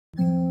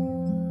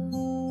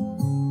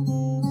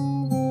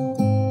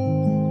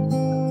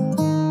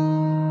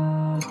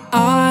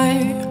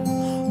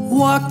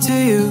walk to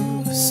you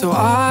so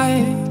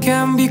I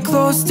can be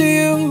close to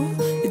you.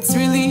 It's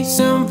really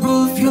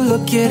simple if you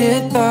look at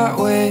it that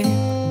way.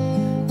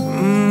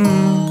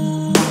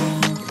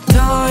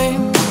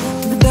 Time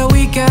that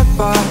we get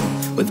by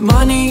with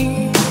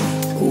money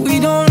we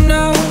don't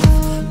know.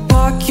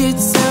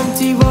 Pockets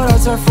empty but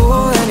hearts are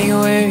full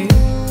anyway.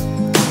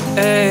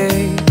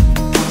 Hey.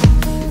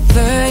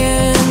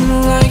 Playing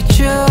like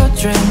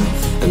children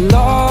and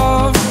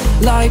love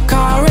like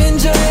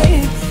R&J.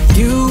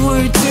 You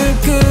were too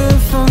good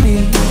for me,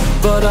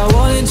 but I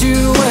wanted you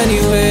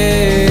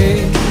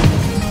anyway.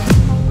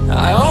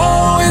 I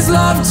always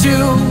loved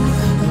you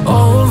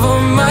over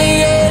my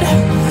head,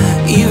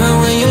 even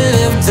when you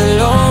lived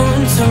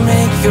alone to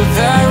make your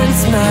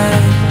parents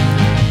mad.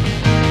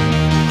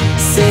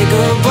 Say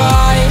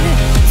goodbye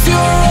to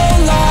your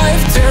old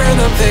life, turn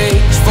the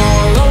page,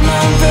 follow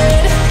my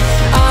bed.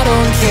 I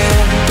don't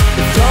care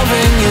if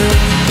loving you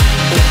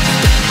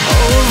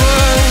over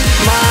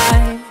my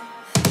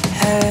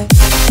head.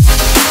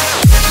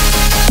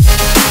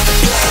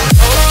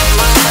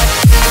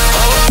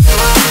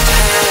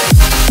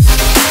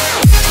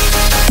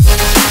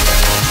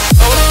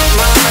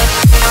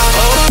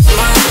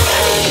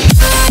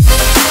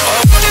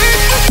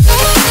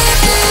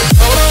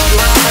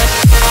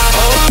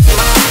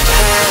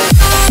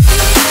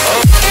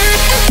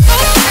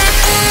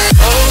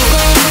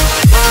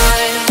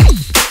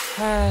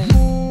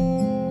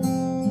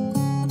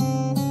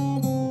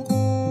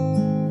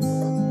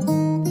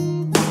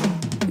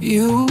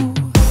 You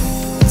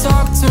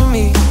talk to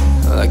me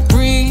like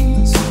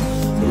breeze,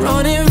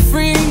 running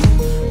free,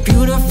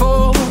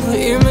 beautiful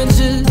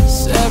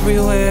images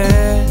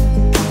everywhere.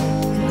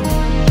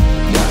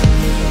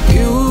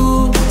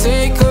 You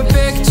take a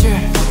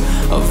picture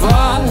of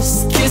us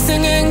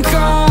kissing in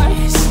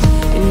cars,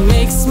 it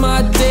makes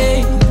my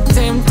day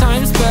 10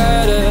 times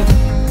better.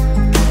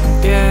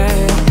 Yeah,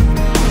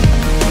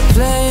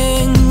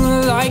 playing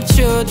like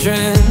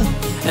children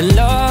and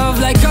love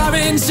like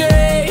R&J.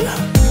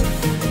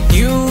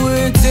 You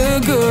were too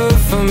good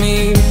for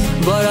me,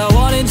 but I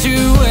wanted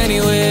you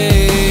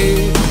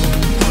anyway.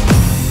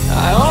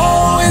 I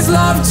always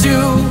loved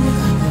you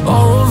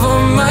over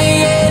my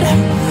head,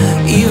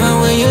 even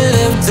when you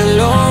lived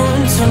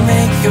alone to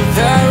make your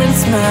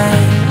parents mad.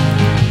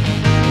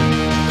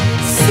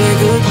 Say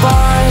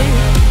goodbye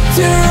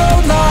to your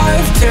old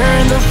life,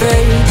 turn the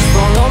page,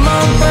 follow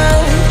my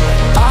bed.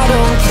 I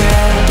don't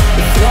care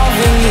if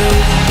loving you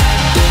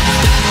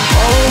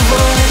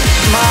over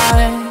my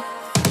head.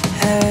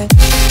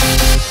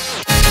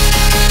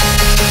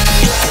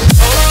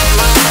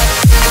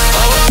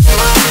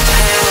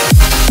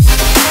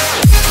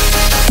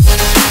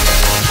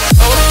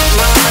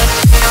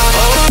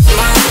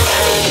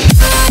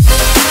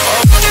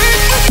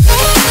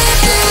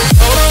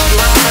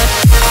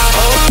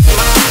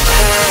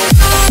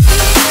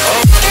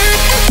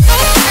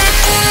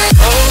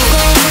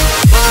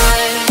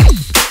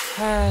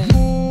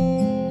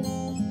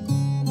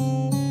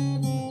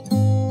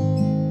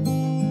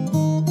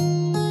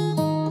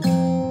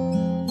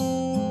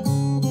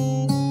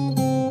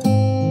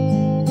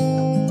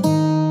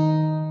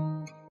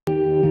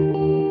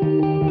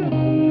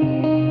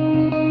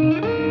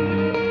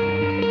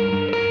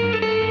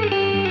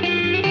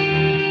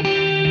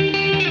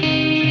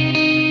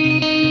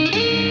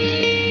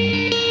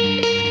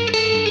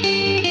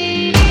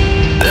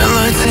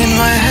 In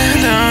my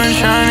head aren't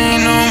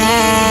shining no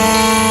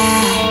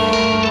more.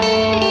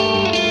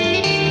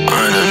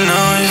 I don't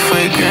know if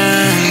we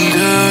can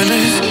do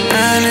this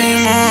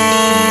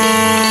anymore.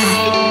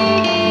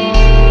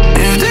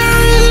 If there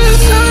is a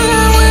sun,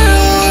 I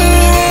will,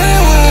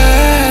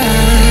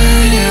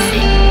 yeah.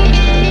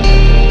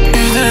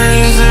 If there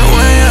is a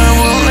way, I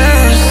will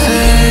never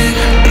stay,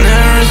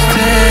 never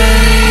stay.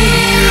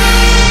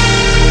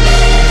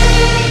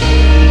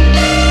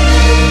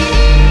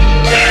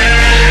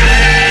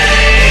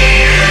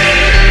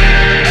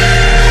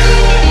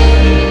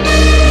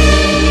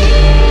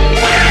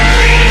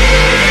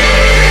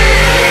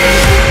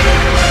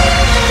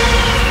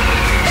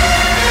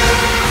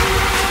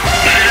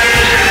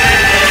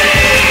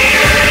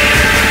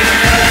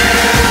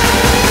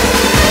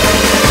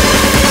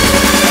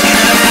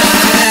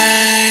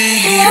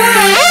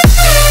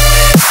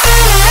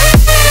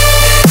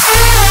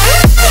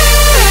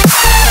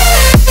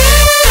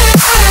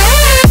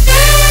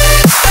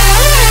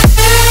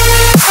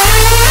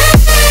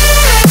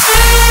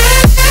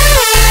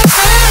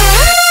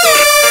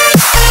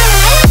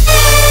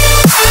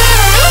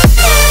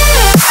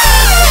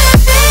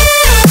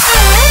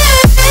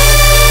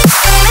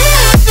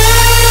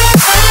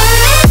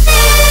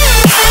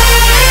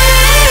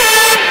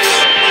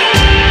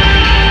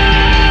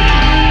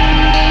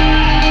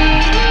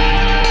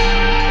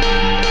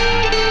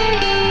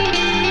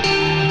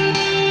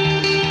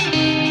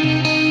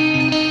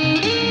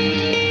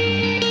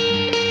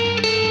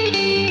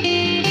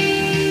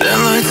 The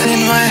lights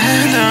in my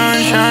head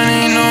aren't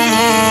shining no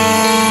more.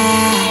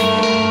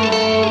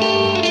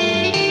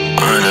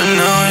 I don't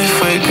know if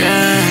we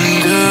can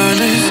do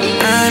this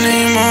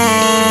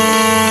anymore.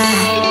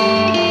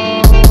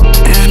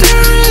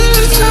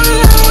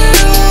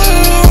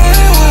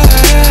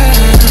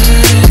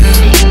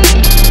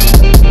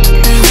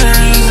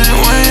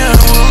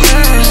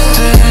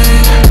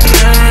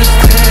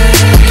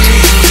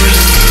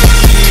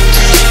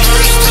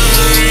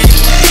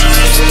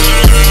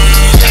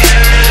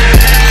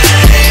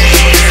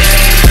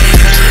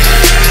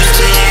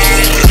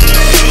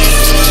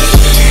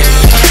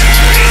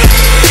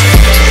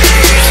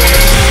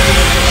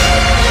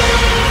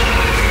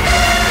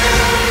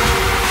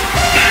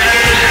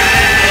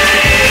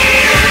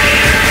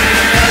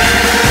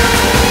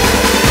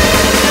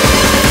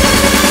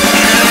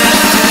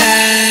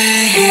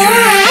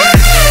 you.